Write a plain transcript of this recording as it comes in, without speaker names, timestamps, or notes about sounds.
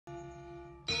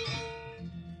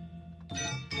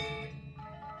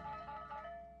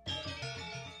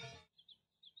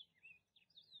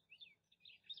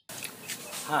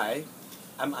Hi,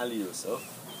 I'm Ali Yusop.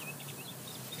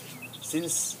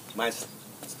 Since my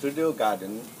studio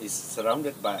garden is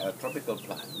surrounded by a tropical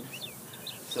plant,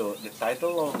 so the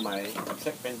title of my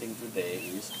abstract painting today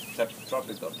is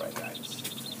Tropical Paradise.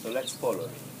 So let's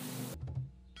follow me.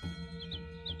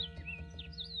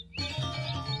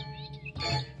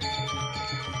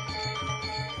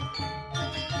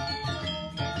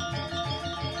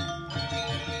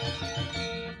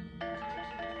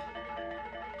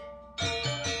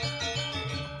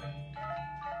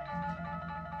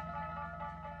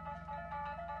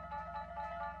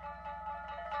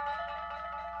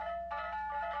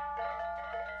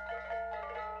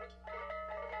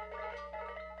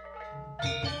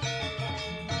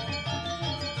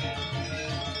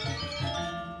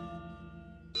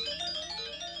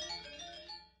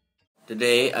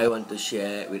 Today I want to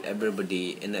share with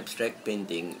everybody an abstract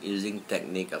painting using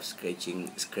technique of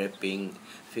sketching, scraping,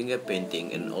 finger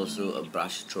painting and also a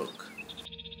brush stroke.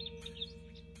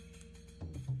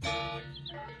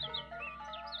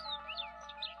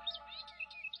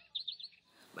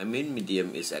 My main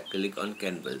medium is acrylic on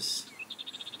canvas.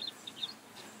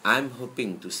 I'm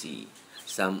hoping to see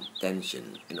some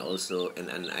tension and also an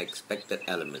unexpected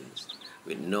element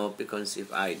with no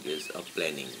preconceived ideas of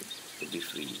planning, to be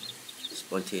free,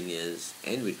 spontaneous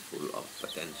and with full of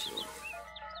potential.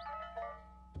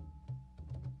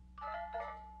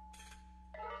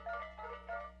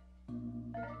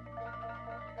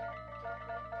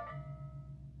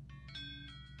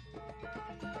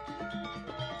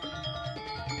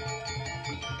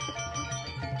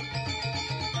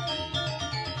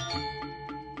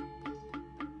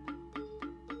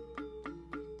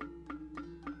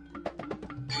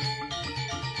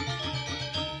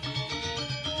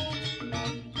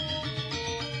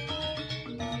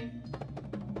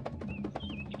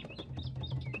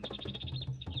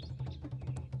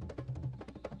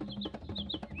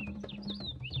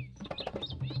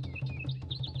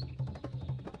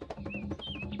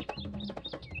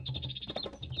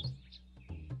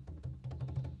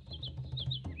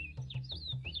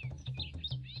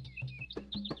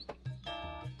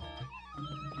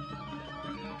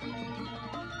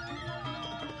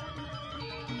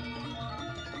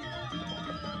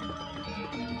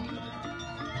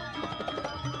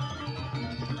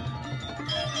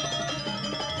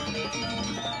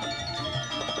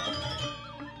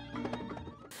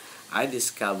 I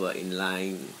discover in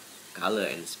line, color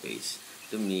and space.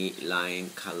 To me,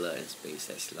 line, color and space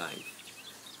has life.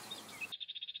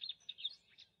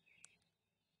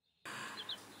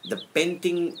 The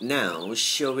painting now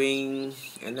showing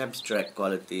an abstract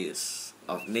qualities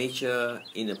of nature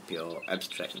in a pure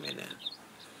abstract manner.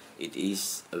 It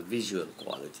is a visual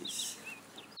qualities.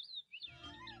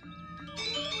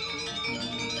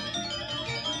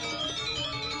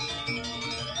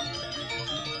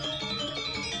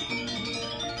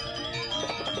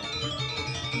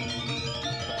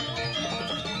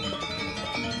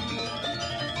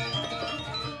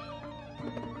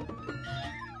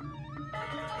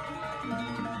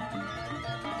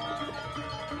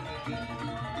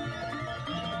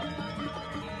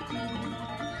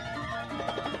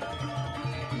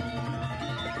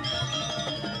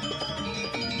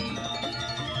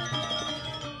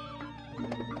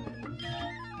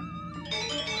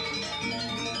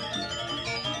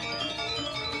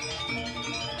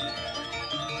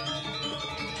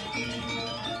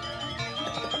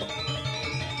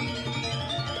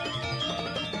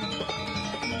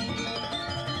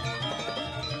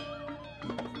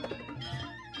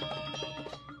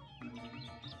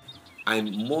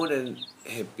 I'm more than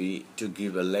happy to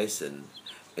give a lesson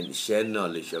and share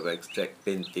knowledge of abstract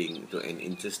painting to an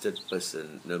interested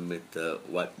person no matter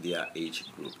what their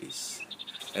age group is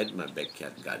at my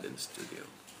backyard garden studio.